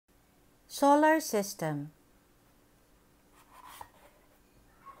Solar System.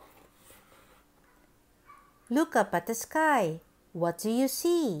 Look up at the sky. What do you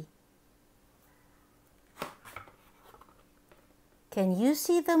see? Can you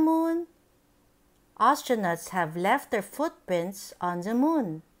see the moon? Astronauts have left their footprints on the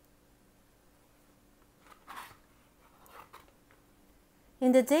moon.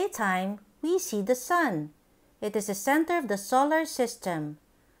 In the daytime, we see the sun. It is the center of the solar system.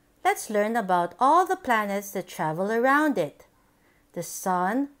 Let's learn about all the planets that travel around it. The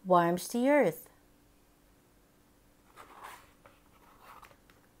sun warms the earth.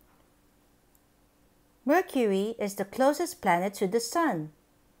 Mercury is the closest planet to the sun.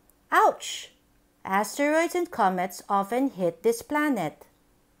 Ouch! Asteroids and comets often hit this planet.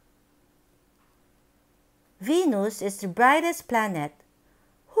 Venus is the brightest planet.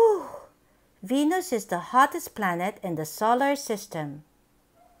 Whew! Venus is the hottest planet in the solar system.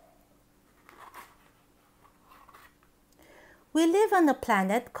 We live on a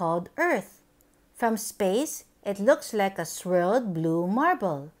planet called Earth. From space, it looks like a swirled blue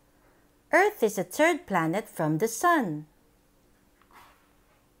marble. Earth is the third planet from the Sun.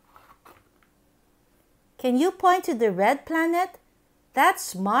 Can you point to the red planet?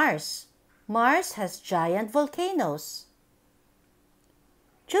 That's Mars. Mars has giant volcanoes.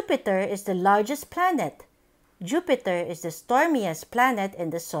 Jupiter is the largest planet. Jupiter is the stormiest planet in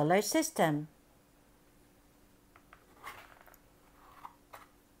the solar system.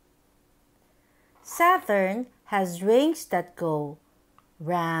 Saturn has rings that go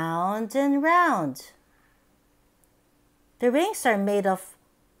round and round. The rings are made of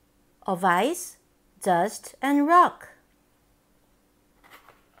ice, dust, and rock.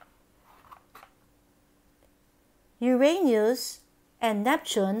 Uranus and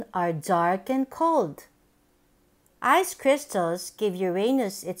Neptune are dark and cold. Ice crystals give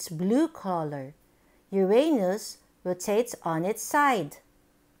Uranus its blue color. Uranus rotates on its side.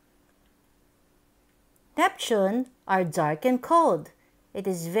 Neptune are dark and cold. It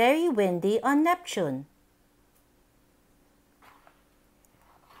is very windy on Neptune.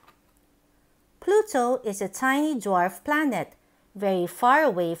 Pluto is a tiny dwarf planet, very far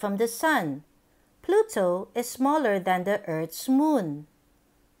away from the Sun. Pluto is smaller than the Earth's moon.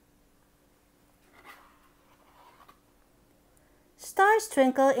 Stars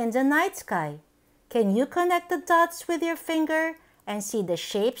twinkle in the night sky. Can you connect the dots with your finger and see the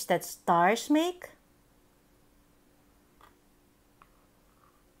shapes that stars make?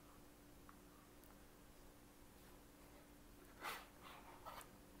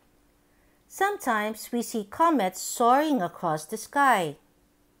 Sometimes we see comets soaring across the sky.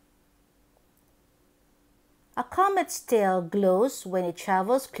 A comet's tail glows when it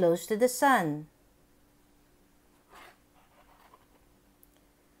travels close to the sun.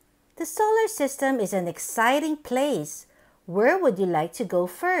 The solar system is an exciting place. Where would you like to go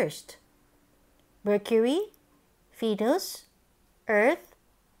first? Mercury, Venus, Earth,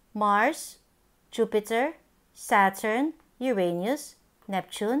 Mars, Jupiter, Saturn, Uranus,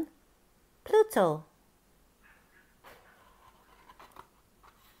 Neptune, Pluto.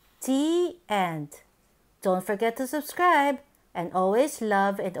 The end. Don't forget to subscribe and always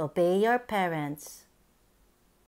love and obey your parents.